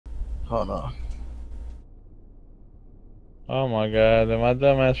Hold on. Oh my god, did my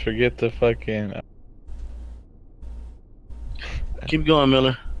dumbass forget to fucking... Keep going,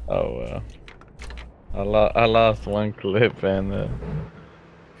 Miller. Oh well. I lost one clip and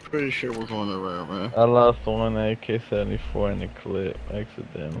Pretty sure we're going around, man. I lost one AK-74 in the clip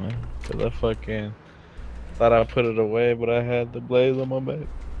accidentally. Cause I fucking thought I put it away, but I had the blaze on my back.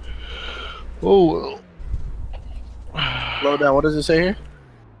 Oh well. Slow down. What does it say here?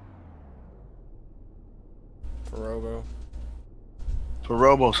 Robo. For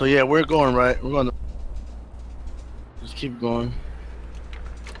Robo. So yeah, we're going right. We're going to just keep going.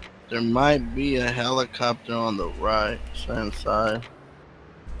 There might be a helicopter on the right hand side.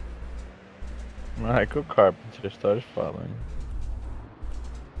 Michael Carpenter started following.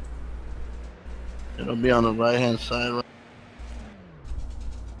 It'll be on the right hand side. Right?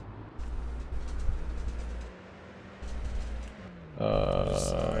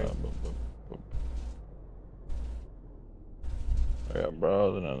 I got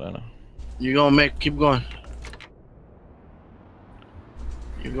bros in Atlanta. You gonna keep going.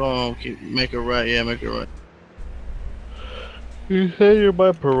 You gonna make it right. Yeah, make it right. You say you're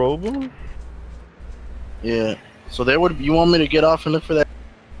by Peroba? Yeah. So there would. You want me to get off and look for that?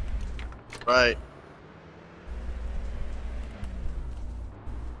 Right.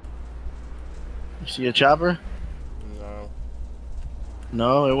 You see a chopper? No.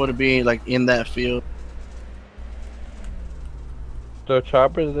 No, it would be like in that field. The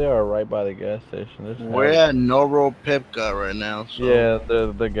choppers there are right by the gas station. We're at Noro Pepka right now. So yeah,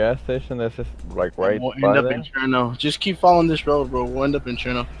 the gas station that's just like right we'll by end up there. in Cherno. Just keep following this road, bro. We'll end up in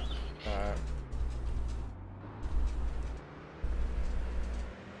Cherno.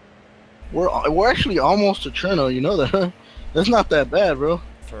 Alright. We're actually almost to Cherno. You know that? Huh? That's not that bad, bro.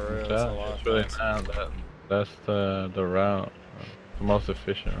 For real, it's a lot. It's really not. That's the route, the most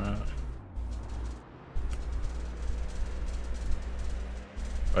efficient route.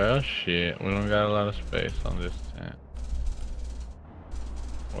 Well, shit, we don't got a lot of space on this tent.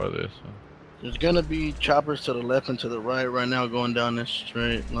 Or this one. There's gonna be choppers to the left and to the right now going down this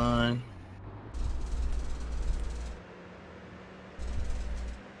straight line.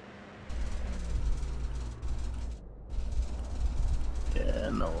 Yeah,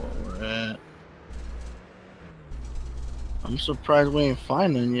 I know where we're at. I'm surprised we ain't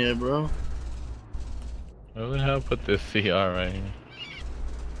finding yet, bro. Where the hell put this CR right here?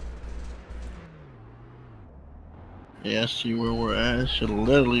 Yeah, see where we're at. It should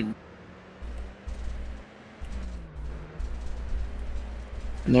literally. And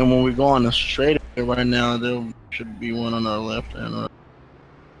then when we go on the straight right now, there should be one on our left and right.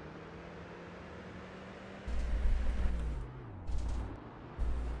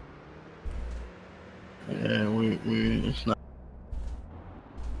 Yeah, it's not.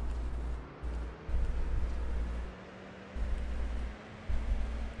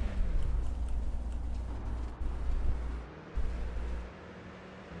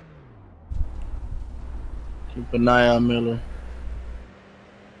 Keep an eye on Miller.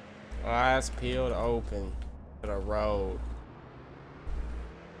 Eyes peeled open to the road.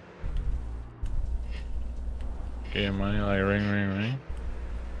 Getting money like ring, ring, ring.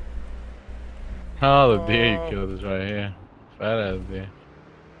 Oh, the deer you killed is right here. Fat ass deer.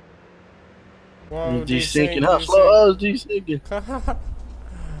 Whoa, de-syncing. How slow? De-syncing.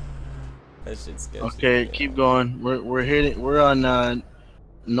 That shit's sketchy. Okay, keep going. We're hitting. We're on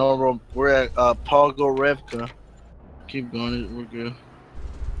Noro. We're at Pogorevka. Keep going. We're good.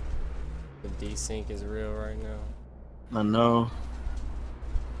 The desync is real right now. I know.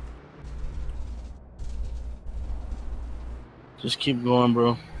 Just keep going,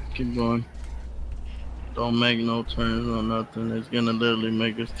 bro. Keep going. Don't make no turns or nothing. It's gonna literally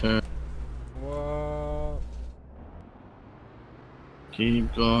make us turn. What?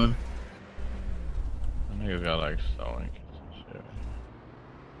 Keep going. I niggas got like sewing kits and shit.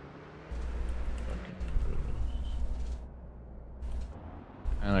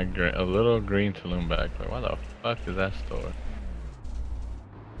 And a little green Tulum backpack. What the fuck is that store?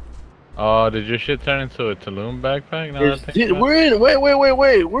 Oh, did your shit turn into a Tulum backpack?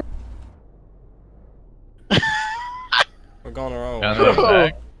 Wait. We're going the wrong Bro,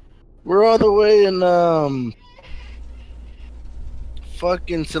 way. we're all the way in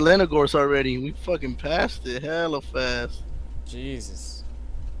fucking Selenogorsk already. We fucking passed it hella fast. Jesus.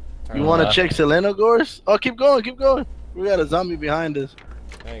 You want to check Selenogorsk? Oh, keep going. We got a zombie behind us.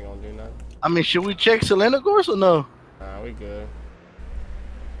 I ain't gonna do nothing. I mean, should we check Selenogorsk or no? Nah, we good.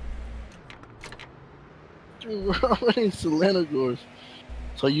 Dude, we're already in Selenogorsk.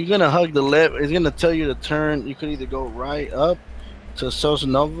 So you're gonna hug the left. It's gonna tell you to turn. You could either go right up to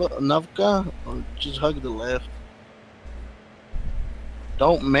Sosnovka, or just hug the left.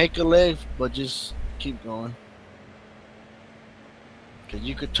 Don't make a left, but just keep going. Cause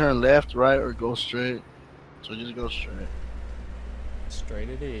you could turn left, right, or go straight. So just go straight. Straight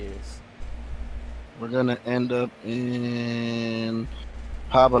it is. We're gonna end up in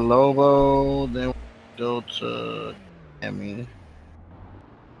Pablovo, then we'll go to Miami.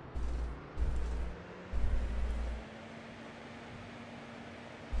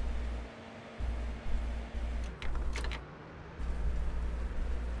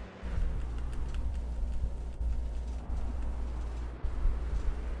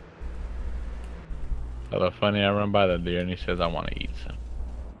 So funny, I run by the deer and he says I want to eat some.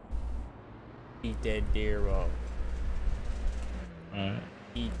 Eat that deer up. Alright.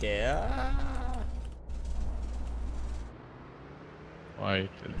 Eat that. Why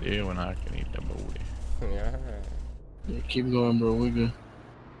eat the deer when I can eat the booty? Yeah. Yeah, keep going, bro. We're good.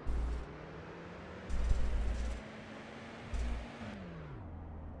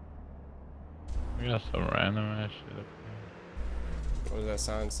 We got some random ass shit up What does that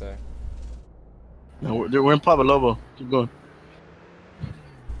sign say? No, we're in Pablovo. Keep going.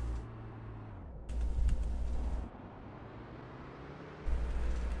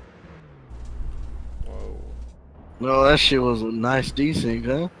 Whoa. No, that shit was a nice desync,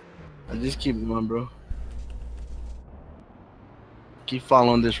 huh? I just keep going, bro. Keep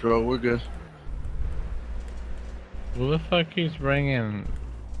following this road. We're good. Who the fuck keeps bringing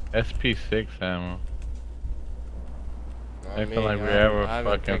SP6 ammo? I feel like we ever I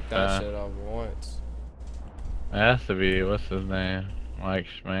haven't fucking picked that found. shit up once. It has to be, what's his name? Mike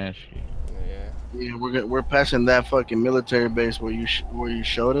Schmansky. Yeah. Yeah, we're passing that fucking military base where you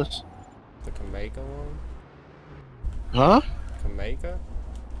showed us. The Kameka one? Huh? Kameka?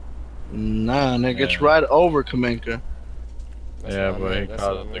 Nah, nigga, Yeah. it's right over Kamenka. That's Yeah, what I but he meant, that's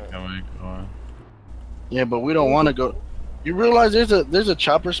calls what I it the meant. Kameka one. Yeah, but we don't want to go. You realize there's a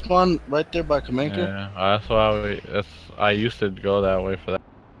chopper spawn right there by Kamenka? Yeah, that's why I used to go that way for that.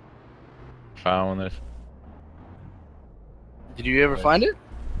 Found this. Did you ever find it?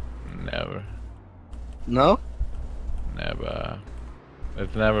 Never. No? Never.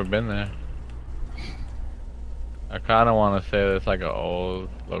 It's never been there. I kind of want to say that it's like an old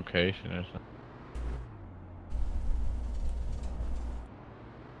location or something.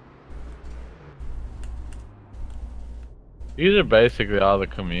 These are basically all the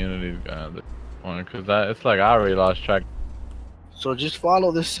communities got this one, cause it's like I already lost track. So just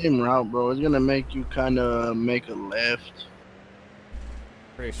follow the same route, bro. It's gonna make you kind of make a left.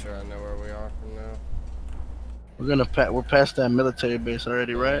 Pretty sure I know where we are from now. We're past that military base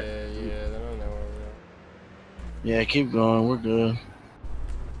already, right? Yeah, yeah, they don't know where we are. Yeah, keep going. We're good.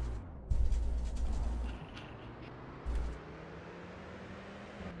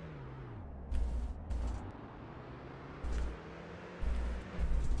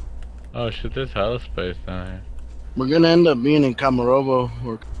 Oh shit, there's hella space down here. We're gonna end up being in Kamarovo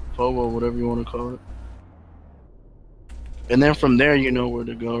or Povo, whatever you want to call it. And then from there, you know where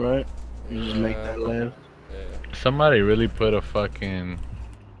to go, right? You just make that left. Yeah. Somebody really put a fucking,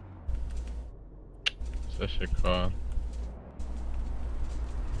 what's that shit called?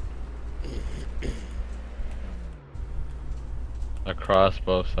 A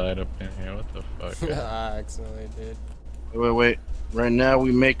crossbow sight up in here. What the fuck? I accidentally did. Wait. Right now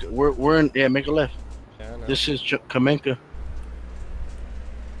we're in, yeah, make a left. Yeah, I know. This is Kamenka.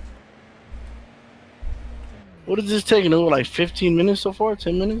 What is this taking over? Like 15 minutes so far?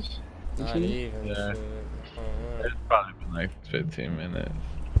 10 minutes? Not 15? even. Yeah. Shit. It's probably been like 15 minutes.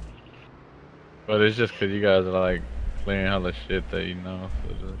 But it's just cause you guys are like clearing all the shit that you know.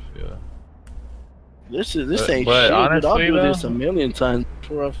 So just, yeah. This ain't but shit, honestly, dude. I'll do though, this a million times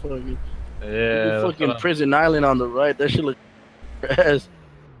before I fucking... Yeah. The fucking Prison Island on the right. That shit look ass.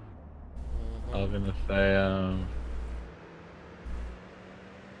 I was gonna say,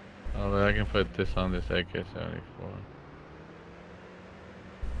 oh, I can put this on this AK-74.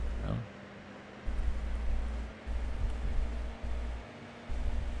 No.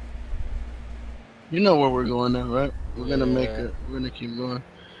 You know where we're going now, right? We're gonna make it. We're gonna keep going.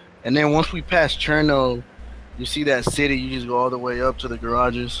 And then once we pass Cherno, you see that city, you just go all the way up to the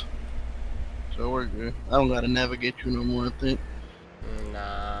garages. So we're good. I don't gotta navigate you no more, I think.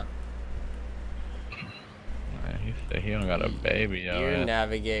 Nah. Man, he said he don't got a baby, y'all. You're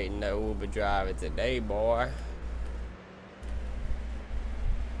navigating the Uber driver today, boy.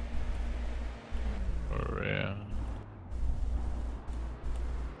 For real.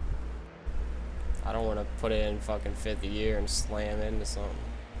 I don't want to put it in fucking 50 year and slam into something.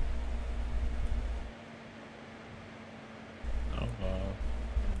 No,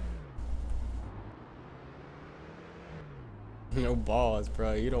 No balls,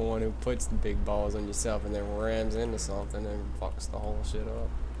 bro. You don't want who puts the big balls on yourself and then rams into something and fucks the whole shit up.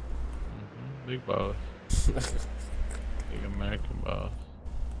 Big balls. Big American balls.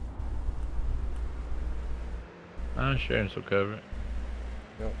 Insurance will cover it.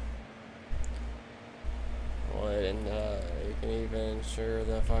 Yep. Well, and you can even insure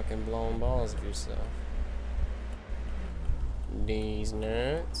the fucking blown balls of yourself. These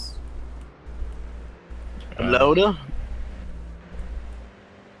nuts. Loader.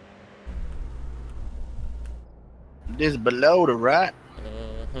 This below the right.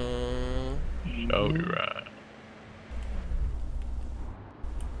 Show you right.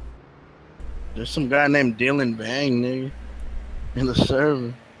 There's some guy named Dylan Bang, nigga, in the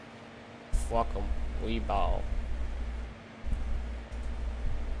server. Fuck 'em. We ball.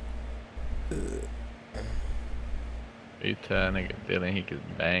 You tell nigga Dylan he could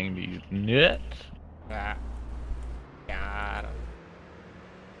bang these nuts. Ah. Got 'em.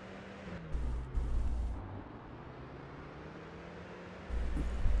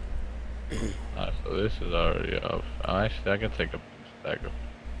 Alright, so this is already off. Actually, I can take a stack of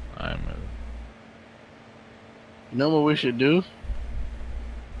diamonds. You know what we should do?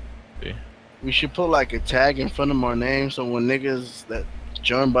 See? We should put like a tag in front of our name so when niggas that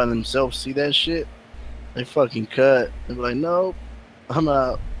join by themselves see that shit, they fucking cut. They be like, nope, I'm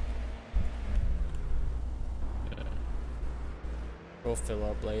out. Yeah. We'll fill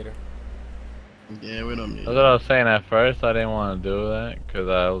up later. Yeah, we don't need That's what I was saying at first. I didn't want to do that because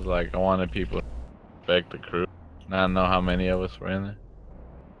I was like, I wanted people to respect the crew, not know how many of us were in there.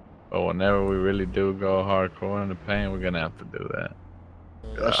 But whenever we really do go hardcore in the paint, we're gonna have to do that.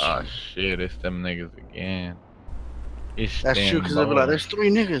 Oh shit, it's them niggas again. That's true, because they'll be like, there's 3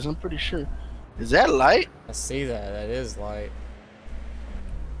 niggas, I'm pretty sure. Is that light? I see that. That is light.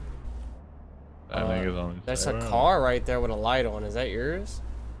 That nigga's on the There's server. a car right there with a light on. Is that yours?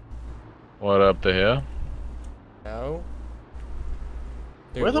 What, up the hill? No.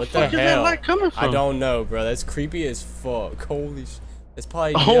 Dude, Where the what fuck is that hell? light coming from? I don't know, bro. That's creepy as fuck. Holy sh... It's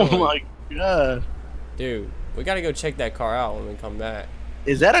probably Oh Dylan. my god. Dude, we gotta go check that car out when we come back.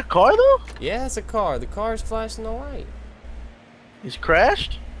 Is that a car though? Yeah, it's a car. The car's flashing the light. It's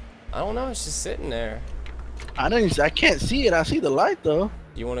crashed? I don't know. It's just sitting there. I can't see it. I see the light though.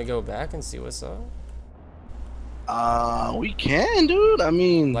 You want to go back and see what's up? We can, dude. I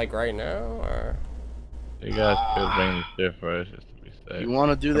mean, Like right now, or? You guys could bring the shit for us just to be safe. you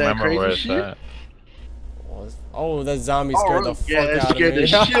want to do that Remember where crazy it's shit? at. Oh, that zombie scared the fuck yeah, out scared of me. the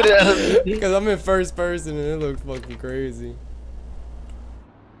shit out of me. Because I'm in first person and it looked fucking crazy.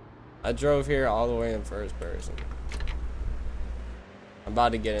 I drove here all the way in first person. I'm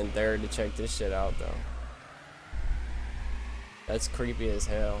about to get in third to check this shit out though. That's creepy as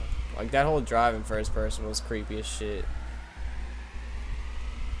hell. Like that whole drive in first person was creepy as shit.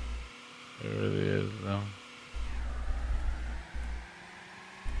 It really is, though.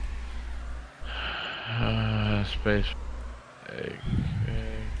 Space. Okay,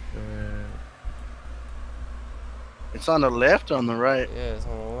 good. It's on the left or on the right? Yeah, it's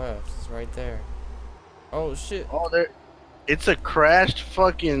on the left. It's right there. Oh shit. Oh, there. It's a crashed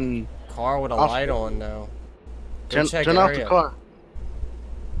fucking Car with a light on now. Turn check off the car.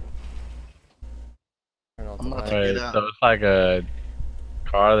 Turn off the I'm about light. to Wait, get out. so it's like a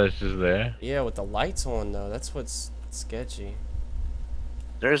car that's just there? Yeah, with the lights on though. That's what's sketchy.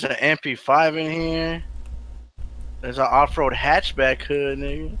 There's an MP5 in here. There's an off-road hatchback hood,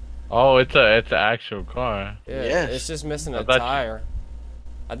 nigga. Oh, it's an actual car. Yeah, Yes. it's just missing a I thought you- tire.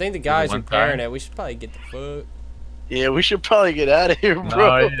 I think the guy's one repairing tire? it. We should probably get the fuck. Yeah, we should probably get out of here, bro.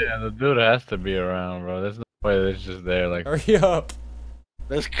 No, yeah, the dude has to be around, bro. There's no way that it's just there, like. Hurry up.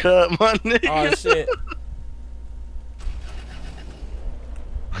 Let's cut, my nigga. Oh shit.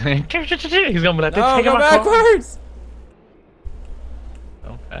 He's gonna be like, No, take go my car. backwards.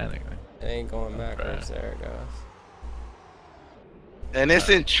 Don't panic, man. It ain't going backwards. Okay. There it goes. And it's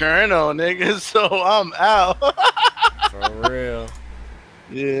in Cherno, nigga, so I'm out. For real.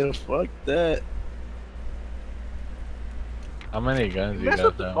 Yeah, fuck that. How many guns you Mess got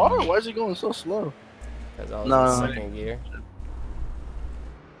up the that car? one? Why is it going so slow? Because I was No. in second gear.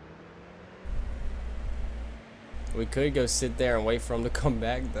 We could go sit there and wait for him to come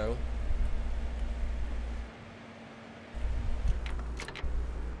back though.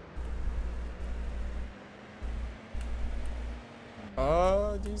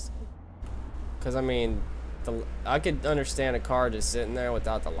 Oh, jeez. Because I mean, I could understand a car just sitting there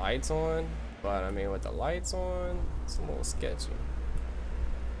without the lights on, but I mean with the lights on, it's a little sketchy.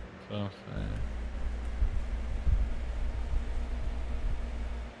 So I'm saying.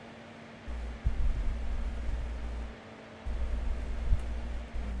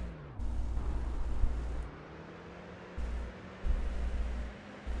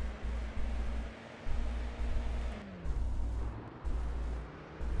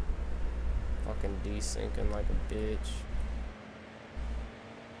 fucking desyncing like a bitch.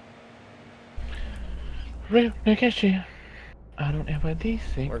 Real nigga shit. I don't ever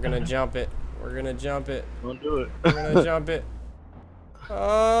desync. We're gonna jump it. We're gonna jump it. Don't do it. We're gonna jump it.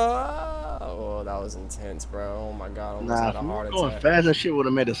 Oh, that was intense, bro. Oh my god, I almost had a heart going attack. fast. That shit would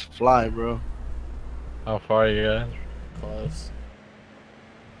have made us fly, bro. How far you guys? Close.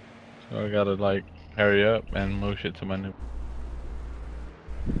 So I gotta like hurry up and move shit to my new.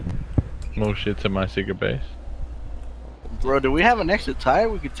 Move shit to my secret base. Bro, do we have an extra tire?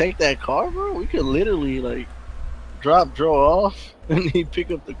 We could take that car, bro. We could literally like drop Drow off and he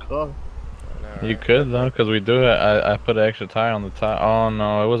pick up the car. You could though, cause we do it. I put an extra tire on the tire. Oh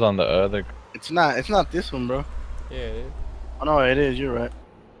no, it was on the other. It's not. It's not this one, bro. Yeah, it is. Oh no, it is. You're right.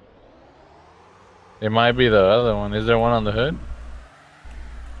 It might be the other one. Is there one on the hood?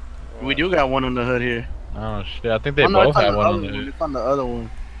 We do got one on the hood here. Oh shit! I think they Oh, no, both it's on have the one other on the hood. It's on the other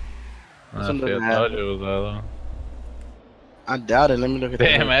one. This one Shit, doesn't I have thought it. it was the other one. I doubt it. Let me look at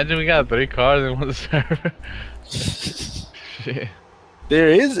Damn! that. Imagine we got 3 cars in one server. Shit. There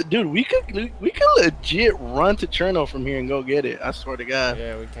is, dude. We could legit run to Cherno from here and go get it. I swear to God.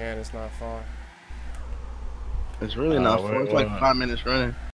 Yeah, we can. It's not far. It's really not far. It's like where- 5 minutes running.